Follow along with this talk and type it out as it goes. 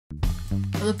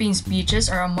Philippines beaches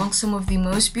are among some of the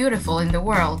most beautiful in the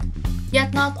world,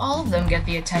 yet not all of them get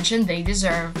the attention they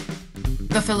deserve.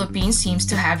 The Philippines seems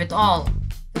to have it all.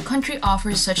 The country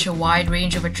offers such a wide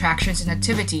range of attractions and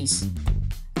activities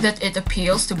that it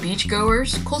appeals to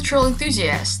beachgoers, cultural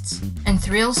enthusiasts, and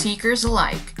thrill seekers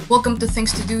alike. Welcome to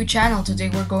ThingsToDo Channel. Today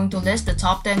we're going to list the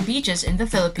top 10 beaches in the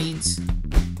Philippines.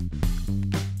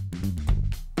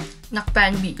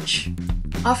 Nacpan Beach.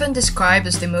 Often described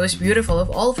as the most beautiful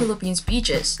of all Philippines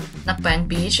beaches, Nacpan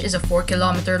Beach is a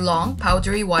 4-kilometer-long,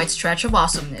 powdery white stretch of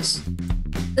awesomeness.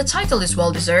 The title is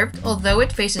well-deserved, although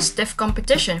it faces stiff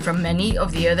competition from many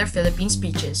of the other Philippines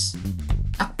beaches.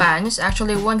 Nacpan is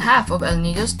actually one half of El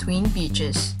Nido's twin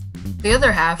beaches. The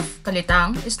other half,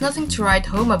 Kalitang, is nothing to write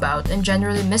home about and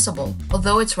generally missable.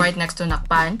 Although it's right next to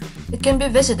Nacpan, it can be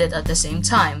visited at the same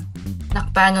time.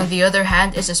 Nacpan, on the other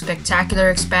hand, is a spectacular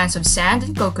expanse of sand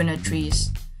and coconut trees,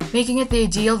 making it the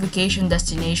ideal vacation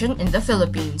destination in the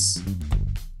Philippines.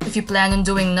 If you plan on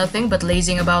doing nothing but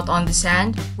lazing about on the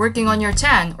sand, working on your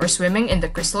tan, or swimming in the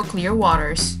crystal clear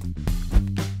waters.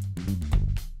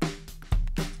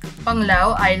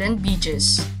 Panglao Island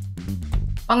Beaches.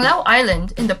 Panglao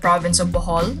Island, in the province of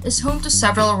Bohol, is home to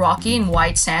several rocky and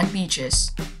white sand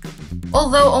beaches,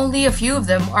 although only a few of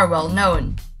them are well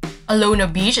known.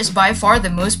 Alona Beach is by far the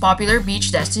most popular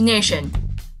beach destination,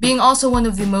 being also one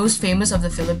of the most famous of the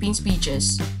Philippines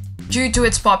beaches. Due to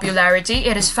its popularity,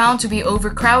 it is found to be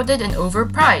overcrowded and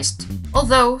overpriced,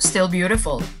 although still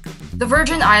beautiful. The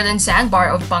Virgin Island sandbar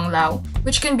of Panglao,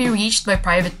 which can be reached by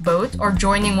private boat or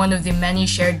joining one of the many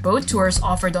shared boat tours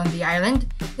offered on the island,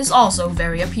 is also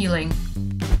very appealing.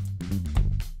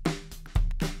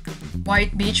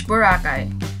 White Beach,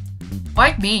 Boracay.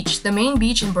 White Beach, the main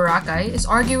beach in Boracay, is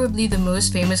arguably the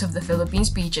most famous of the Philippines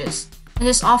beaches, and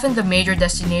is often the major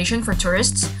destination for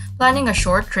tourists planning a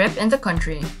short trip in the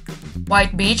country.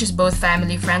 White Beach is both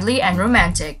family-friendly and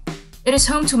romantic. It is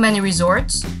home to many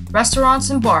resorts, restaurants,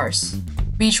 and bars.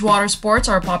 Beach water sports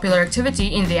are a popular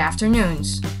activity in the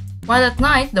afternoons, while at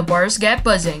night the bars get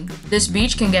buzzing. This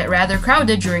beach can get rather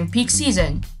crowded during peak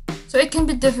season, so it can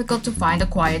be difficult to find a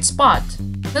quiet spot.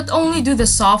 Not only do the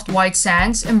soft white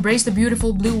sands embrace the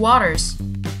beautiful blue waters,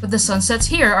 but the sunsets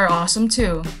here are awesome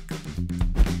too.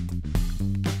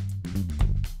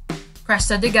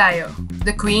 Cresta de Gallo,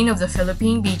 the queen of the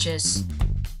Philippine beaches.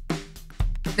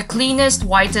 The cleanest,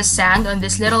 whitest sand on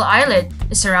this little islet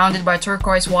is surrounded by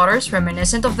turquoise waters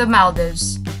reminiscent of the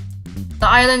Maldives. The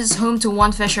island is home to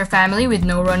one fisher family with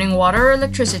no running water or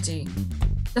electricity.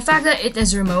 The fact that it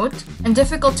is remote and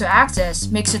difficult to access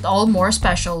makes it all more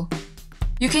special.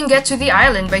 You can get to the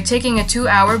island by taking a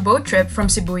 2-hour boat trip from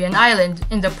Sibuyan Island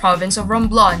in the province of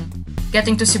Romblon.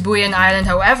 Getting to Sibuyan Island,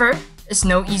 however, is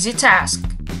no easy task,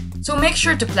 so make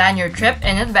sure to plan your trip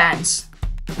in advance.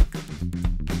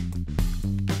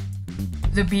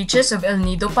 The beaches of El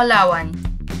Nido, Palawan.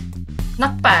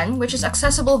 Nacpan, which is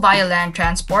accessible via land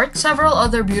transport, several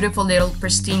other beautiful little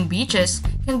pristine beaches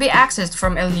can be accessed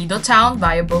from El Nido town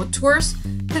via boat tours,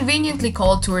 conveniently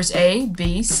called Tours A,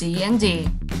 B, C, and D.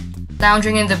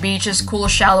 Lounging in the beach's cool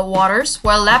shallow waters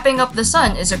while lapping up the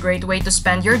sun is a great way to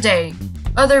spend your day.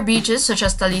 Other beaches such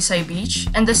as Talisay Beach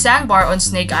and the sandbar on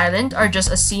Snake Island are just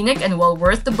as scenic and well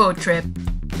worth the boat trip.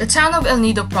 The town of El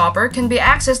Nido proper can be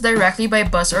accessed directly by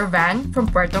bus or van from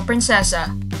Puerto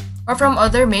Princesa, or from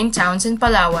other main towns in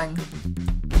Palawan.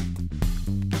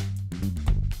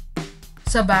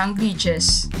 Sabang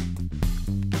Beaches.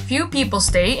 Few people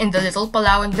stay in the little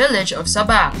Palawan village of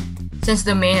Sabang, since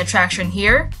the main attraction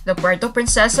here, the Puerto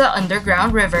Princesa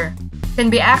Underground River,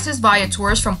 can be accessed via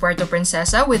tours from Puerto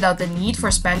Princesa without the need for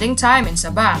spending time in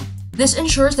Sabang. This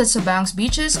ensures that Sabang's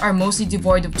beaches are mostly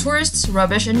devoid of tourists,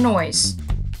 rubbish, and noise.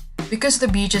 Because the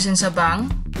beaches in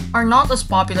Sabang are not as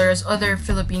popular as other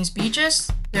Philippines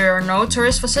beaches, there are no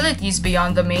tourist facilities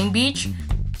beyond the main beach,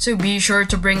 so be sure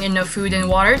to bring enough food and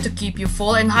water to keep you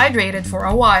full and hydrated for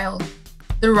a while.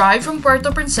 The ride from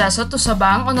Puerto Princesa to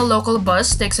Sabang on a local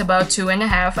bus takes about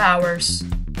 2.5 hours.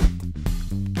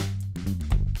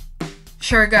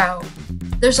 Siargao.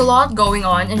 There's a lot going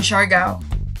on in Siargao,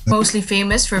 mostly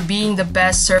famous for being the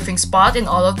best surfing spot in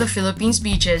all of the Philippines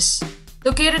beaches.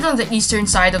 Located on the eastern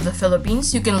side of the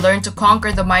Philippines, you can learn to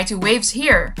conquer the mighty waves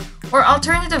here, or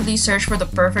alternatively search for the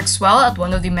perfect swell at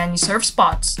one of the many surf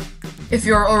spots, if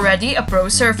you're already a pro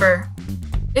surfer.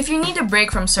 If you need a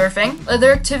break from surfing,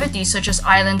 other activities such as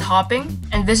island hopping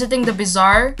and visiting the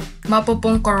bizarre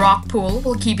Mapupungko rock pool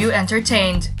will keep you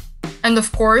entertained. And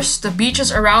of course, the beaches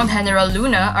around General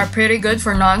Luna are pretty good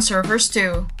for non-surfers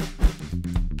too.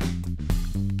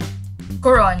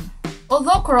 Coron.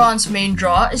 Although Coron's main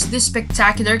draw is this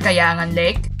spectacular Kayangan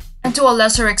Lake, and And to a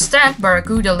lesser extent,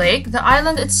 Barracuda Lake, the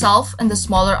island itself and the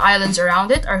smaller islands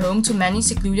around it are home to many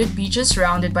secluded beaches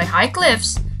surrounded by high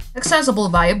cliffs, accessible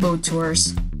via boat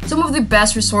tours. Some of the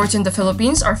best resorts in the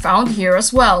Philippines are found here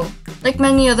as well. Like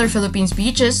many other Philippines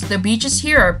beaches, the beaches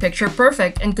here are picture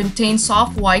perfect and contain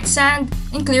soft white sand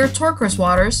and clear turquoise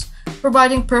waters,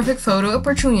 providing perfect photo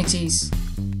opportunities.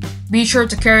 Be sure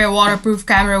to carry a waterproof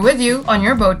camera with you on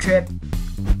your boat trip.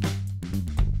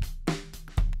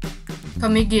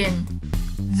 Camiguin.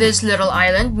 This little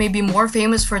island may be more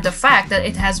famous for the fact that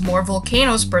it has more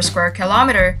volcanoes per square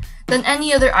kilometer than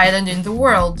any other island in the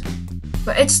world.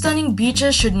 But its stunning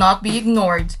beaches should not be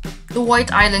ignored. The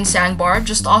White Island sandbar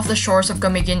just off the shores of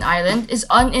Camiguin Island is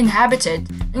uninhabited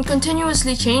and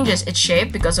continuously changes its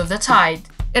shape because of the tide.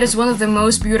 It is one of the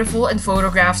most beautiful and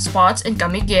photographed spots in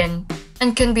Camiguin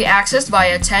and can be accessed by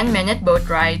a 10-minute boat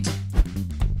ride.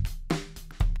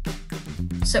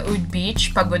 Saud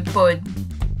Beach, Pagudpud.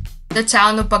 The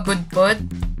town of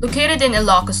Pagudpud, located in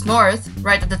Ilocos North,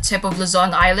 right at the tip of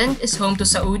Luzon Island, is home to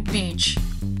Saud Beach.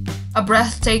 A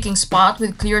breathtaking spot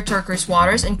with clear turquoise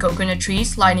waters and coconut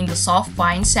trees lining the soft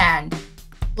fine sand.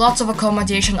 Lots of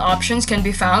accommodation options can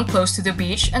be found close to the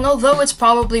beach, and although it's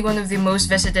probably one of the most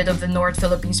visited of the North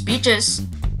Philippines beaches,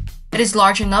 it is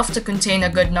large enough to contain a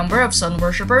good number of sun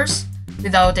worshippers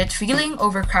without it feeling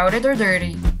overcrowded or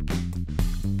dirty.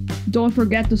 Don't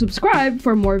forget to subscribe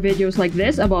for more videos like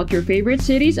this about your favorite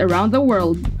cities around the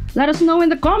world. Let us know in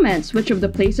the comments which of the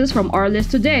places from our list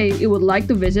today you would like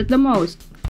to visit the most.